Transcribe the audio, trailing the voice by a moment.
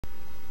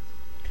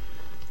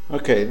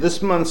Okay,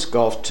 this month's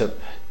golf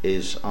tip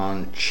is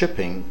on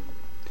chipping,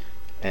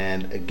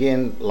 and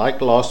again,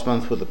 like last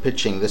month with the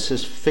pitching, this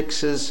is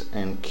fixes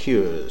and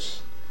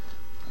cures.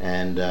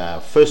 And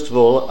first of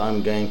all,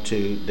 I'm going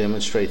to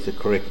demonstrate the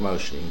correct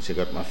motion. You can see I've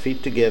got my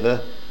feet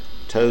together,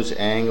 toes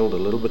angled a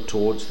little bit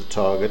towards the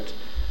target.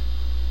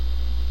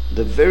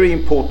 The very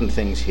important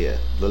things here,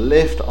 the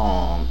left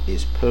arm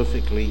is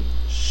perfectly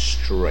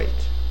straight.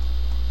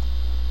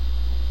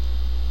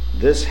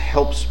 This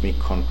helps me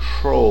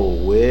control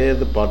where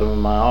the bottom of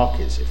my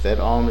arc is. If that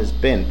arm is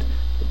bent,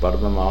 the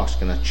bottom of my arc is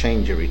going to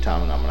change every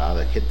time, and I'm going to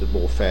either hit the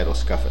ball fat or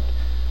scuff it.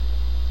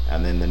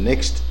 And then the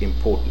next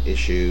important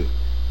issue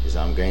is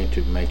I'm going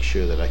to make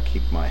sure that I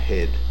keep my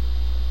head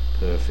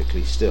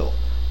perfectly still.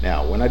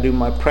 Now, when I do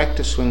my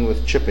practice swing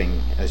with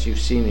chipping, as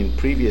you've seen in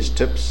previous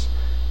tips,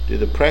 do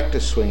the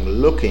practice swing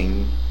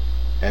looking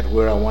at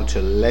where I want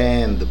to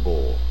land the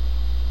ball.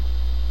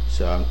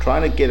 So I'm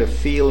trying to get a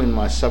feel in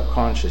my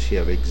subconscious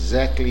here of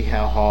exactly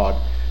how hard.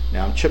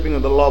 Now I'm chipping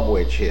with a lob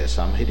wedge here,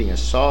 so I'm hitting a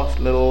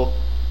soft little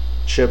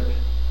chip.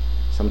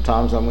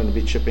 Sometimes I'm going to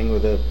be chipping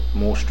with a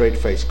more straight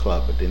face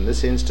club, but in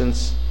this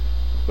instance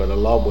I've got a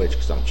lob wedge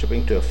because I'm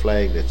chipping to a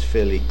flag that's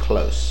fairly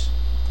close.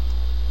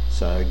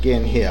 So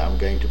again here I'm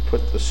going to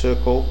put the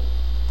circle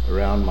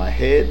around my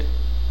head.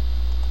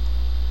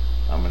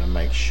 I'm going to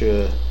make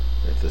sure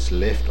that this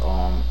left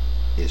arm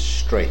is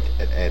straight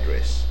at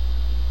address.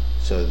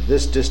 So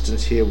this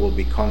distance here will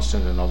be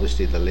constant, and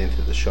obviously the length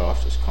of the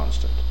shaft is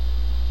constant.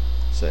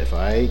 So if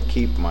I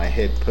keep my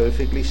head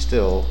perfectly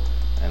still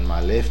and my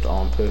left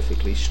arm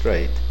perfectly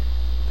straight,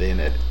 then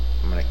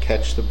I'm going to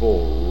catch the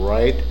ball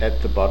right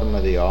at the bottom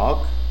of the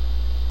arc,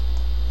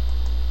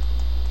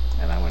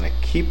 and I'm going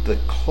to keep the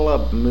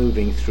club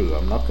moving through.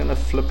 I'm not going to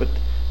flip it.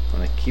 I'm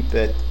going to keep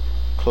that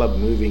club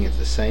moving at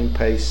the same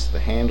pace. The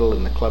handle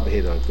and the club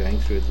head are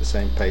going through at the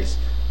same pace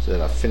so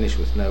that I finish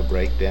with no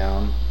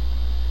breakdown.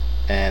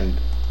 And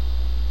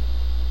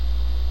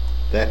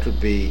that would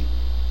be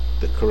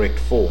the correct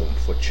form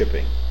for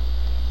chipping.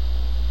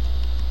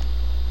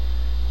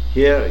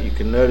 Here you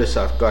can notice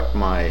I've got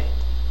my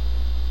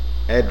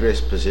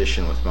address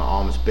position with my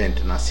arms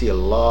bent, and I see a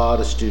lot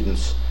of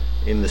students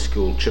in the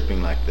school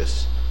chipping like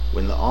this.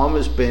 When the arm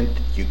is bent,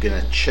 you're going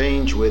to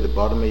change where the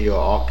bottom of your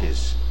arc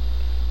is,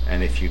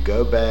 and if you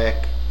go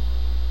back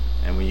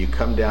and when you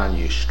come down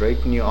you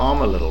straighten your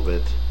arm a little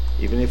bit,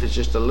 even if it's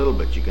just a little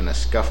bit, you're going to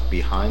scuff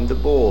behind the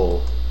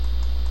ball,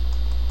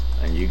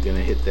 and you're going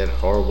to hit that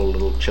horrible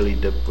little chili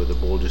dip where the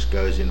ball just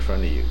goes in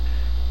front of you.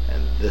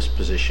 And this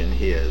position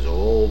here is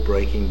all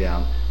breaking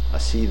down. I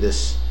see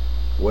this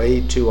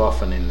way too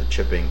often in the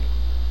chipping.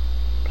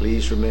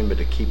 Please remember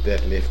to keep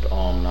that left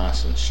arm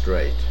nice and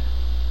straight.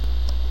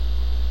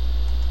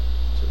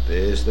 So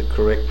there's the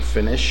correct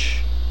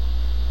finish,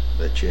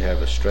 that you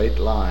have a straight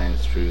line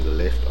through the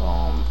left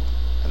arm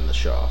and the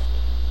shaft.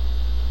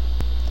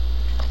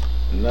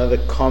 Another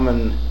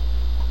common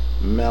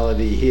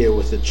malady here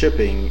with the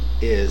chipping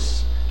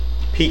is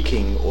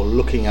peeking or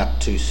looking up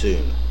too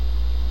soon.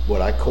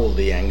 What I call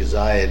the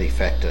anxiety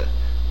factor.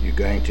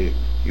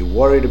 You're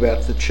worried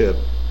about the chip,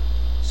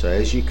 so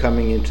as you're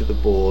coming into the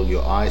ball,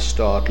 your eyes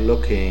start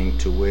looking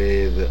to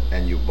where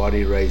and your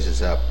body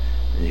raises up,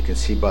 and you can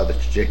see by the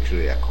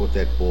trajectory, I caught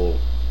that ball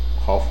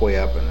halfway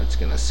up and it's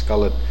going to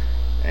scull it,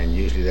 and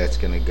usually that's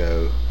going to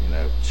go,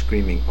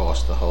 screaming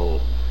past the hole.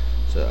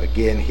 So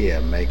again here,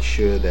 make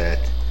sure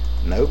that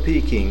no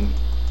peeking,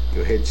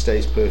 your head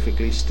stays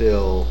perfectly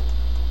still,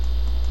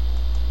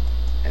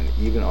 and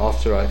even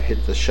after I've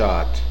hit the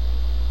shot,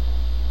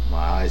 my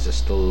eyes are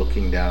still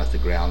looking down at the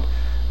ground.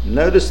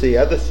 Notice the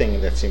other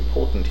thing that's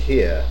important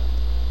here.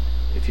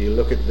 If you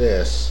look at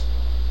this,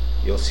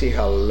 you'll see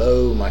how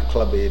low my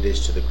club head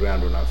is to the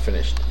ground when I'm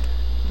finished.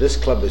 This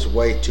club is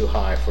way too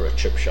high for a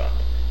chip shot.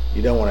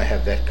 You don't want to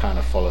have that kind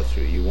of follow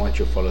through. You want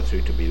your follow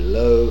through to be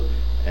low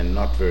and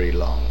not very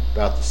long,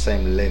 about the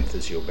same length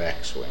as your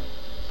backswing.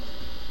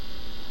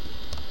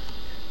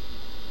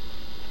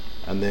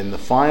 And then the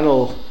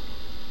final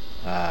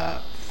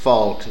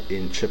fault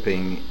in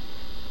chipping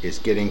is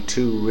getting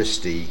too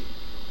wristy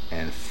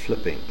and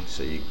flipping.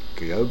 So you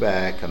go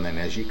back, and then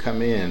as you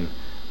come in,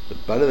 the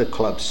butt of the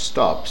club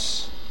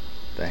stops,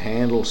 the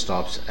handle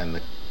stops, and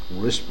the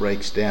wrist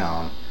breaks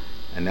down.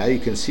 And now you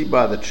can see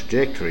by the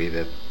trajectory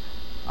that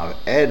I've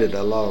added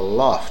a lot of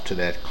loft to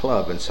that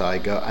club, and so I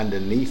go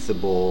underneath the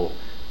ball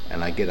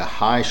and I get a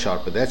high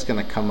shot, but that's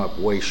going to come up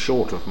way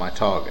short of my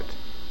target.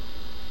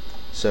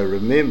 So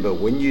remember,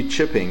 when you're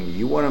chipping,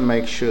 you want to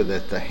make sure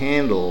that the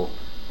handle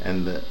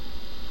and the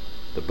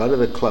butt of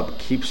the club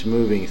keeps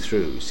moving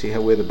through. See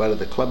how where the butt of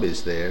the club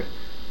is there?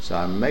 So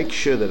I make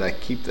sure that I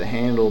keep the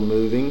handle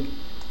moving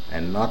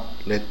and not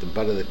let the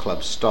butt of the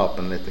club stop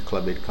and let the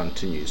club head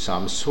continue. So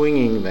I'm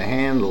swinging the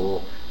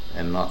handle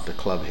and not the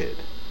club head.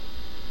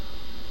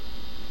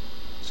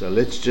 So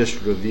let's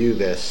just review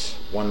this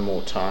one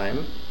more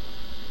time.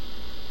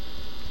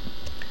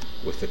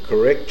 With the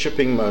correct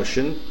chipping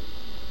motion,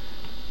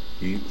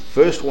 you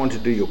first want to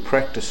do your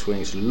practice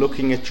swings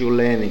looking at your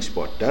landing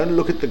spot. Don't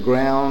look at the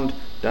ground,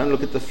 don't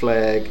look at the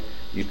flag,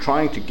 you're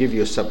trying to give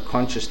your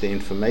subconscious the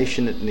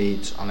information it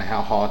needs on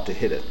how hard to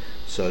hit it.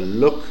 So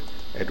look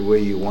at where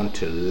you want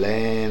to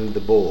land the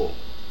ball.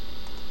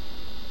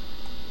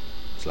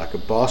 It's like a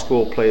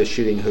basketball player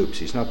shooting hoops.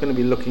 He's not going to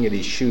be looking at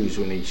his shoes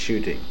when he's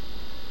shooting.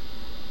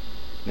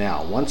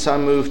 Now, once I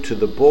move to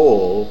the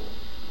ball,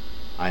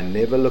 I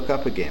never look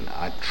up again.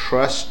 I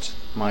trust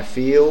my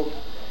feel.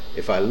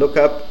 If I look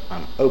up,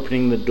 I'm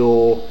opening the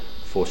door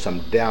for some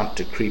doubt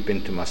to creep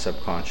into my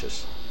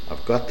subconscious.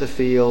 I've got the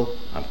feel,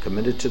 I'm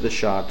committed to the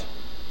shot,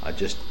 I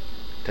just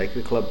take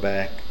the club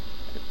back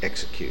and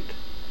execute.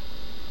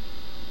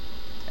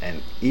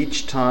 And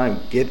each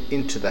time get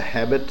into the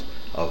habit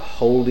of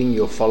holding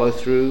your follow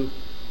through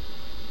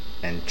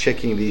and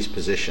checking these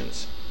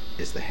positions.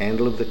 Is the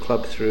handle of the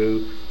club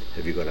through?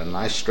 Have you got a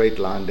nice straight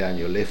line down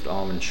your left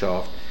arm and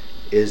shaft?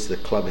 Is the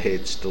club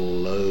head still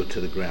low to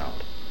the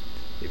ground?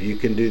 If you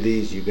can do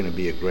these, you're going to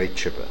be a great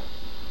chipper.